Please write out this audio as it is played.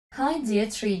Hi dear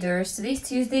traders, today is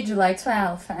Tuesday, July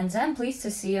 12th, and I'm pleased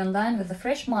to see you online with a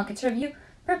fresh market review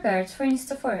prepared for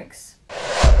InstaForex.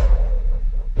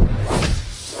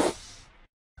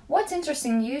 What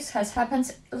interesting news has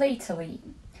happened lately?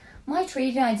 My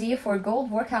trading idea for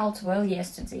gold worked out well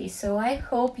yesterday, so I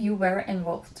hope you were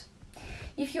involved.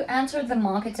 If you entered the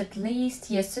market at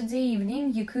least yesterday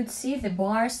evening, you could see the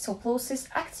bar stop losses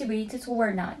activated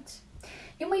overnight.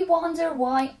 You may wonder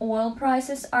why oil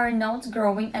prices are not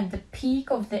growing at the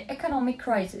peak of the economic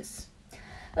crisis.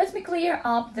 Let me clear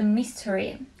up the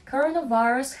mystery.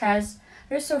 Coronavirus has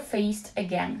resurfaced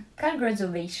again.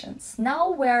 Congratulations! Now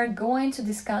we're going to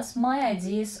discuss my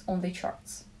ideas on the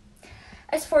charts.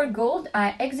 As for gold,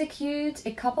 I execute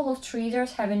a couple of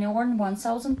traders having earned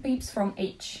 1000 pips from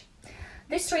each.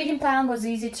 This trading plan was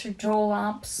easy to draw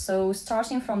up, so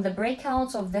starting from the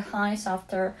breakout of the highs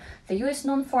after the US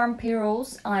non-farm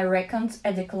payrolls, I reckoned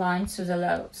a decline to the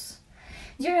lows.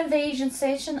 During the Asian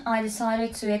session, I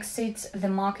decided to exit the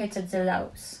market at the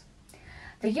lows.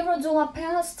 The euro-dollar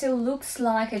pair still looks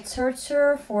like a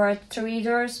torture for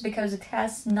traders because it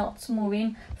has not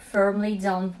moving firmly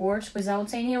downwards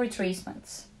without any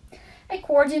retracements.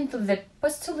 According to the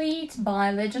postulate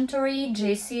by legendary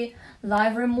Jesse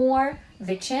Livermore,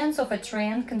 the chance of a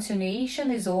trend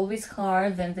continuation is always higher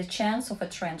than the chance of a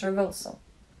trend reversal.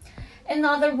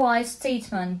 Another wise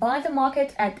statement: buy the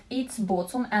market at its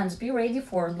bottom and be ready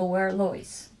for lower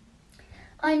lows.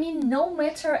 I mean, no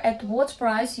matter at what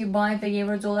price you buy the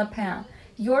euro-dollar pair,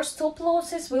 your stop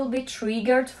losses will be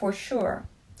triggered for sure.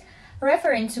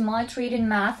 Referring to my trading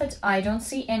method, I don't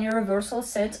see any reversal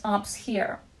setups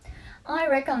here. I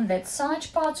reckon that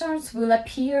such patterns will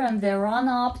appear in the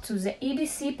run-up to the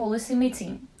EBC policy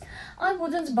meeting. I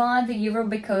wouldn't buy the euro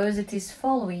because it is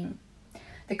following.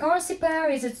 The currency pair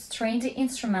is a trendy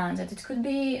instrument and it could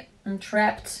be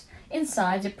trapped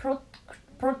inside a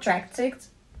protracted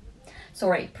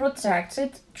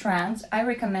trend. I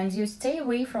recommend you stay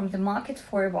away from the market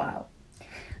for a while.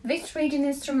 This trading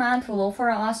instrument will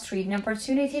offer us trading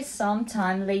opportunities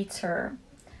sometime later.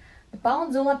 The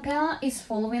pound-dollar pair is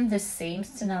following the same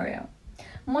scenario.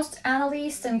 Most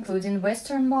analysts, including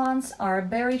Western ones, are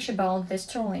bearish about the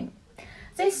sterling.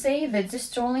 They say that the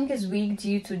sterling is weak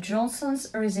due to Johnson's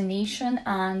resignation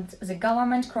and the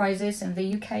government crisis in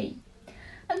the UK.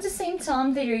 At the same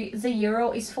time, the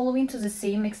euro is following to the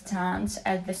same extent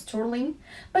as the sterling,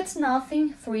 but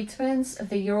nothing threatens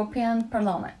the European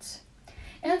Parliament.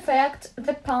 In fact,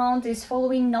 the pound is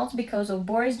following not because of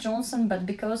Boris Johnson, but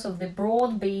because of the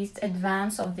broad-based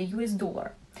advance of the US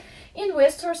dollar.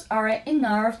 Investors are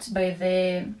unnerved by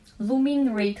the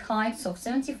looming rate hikes of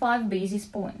 75 basis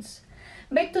points.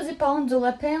 Back to the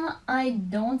pound-dollar pair, I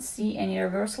don't see any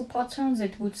reversal patterns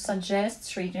that would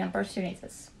suggest trading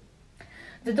opportunities.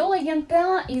 The dollar-yen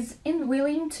pair is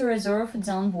unwilling to reserve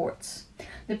downwards.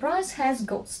 The price has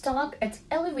got stuck at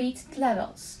elevated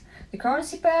levels. The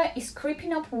currency pair is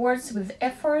creeping upwards with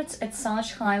efforts at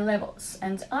such high levels,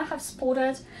 and I have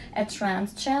spotted a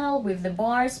trend channel with the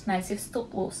bar's massive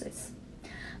stop losses.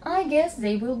 I guess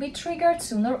they will be triggered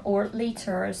sooner or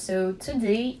later, so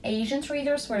today Asian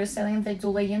traders were selling the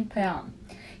dollar-yen pair.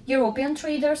 European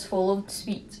traders followed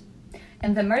suit.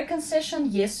 In the American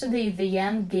session yesterday, the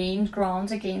yen gained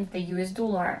ground against the US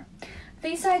dollar.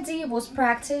 This idea was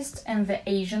practiced in the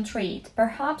Asian trade.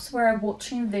 Perhaps we're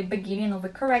watching the beginning of a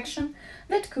correction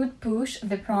that could push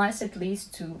the price at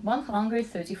least to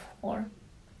 134.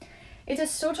 It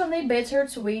is certainly better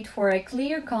to wait for a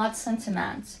clear-cut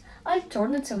sentiment.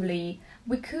 Alternatively,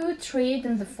 we could trade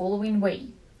in the following way.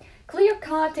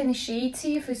 Clear-cut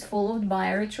initiative is followed by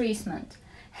a retracement.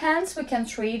 Hence, we can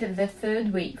trade the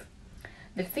third wave.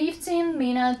 The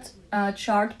 15-minute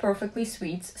chart perfectly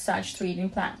suits such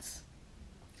trading plans.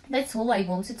 That's all I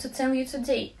wanted to tell you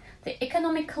today. The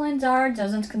economic calendar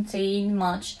doesn't contain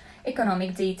much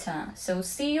economic data, so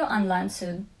see you online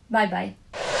soon. Bye bye.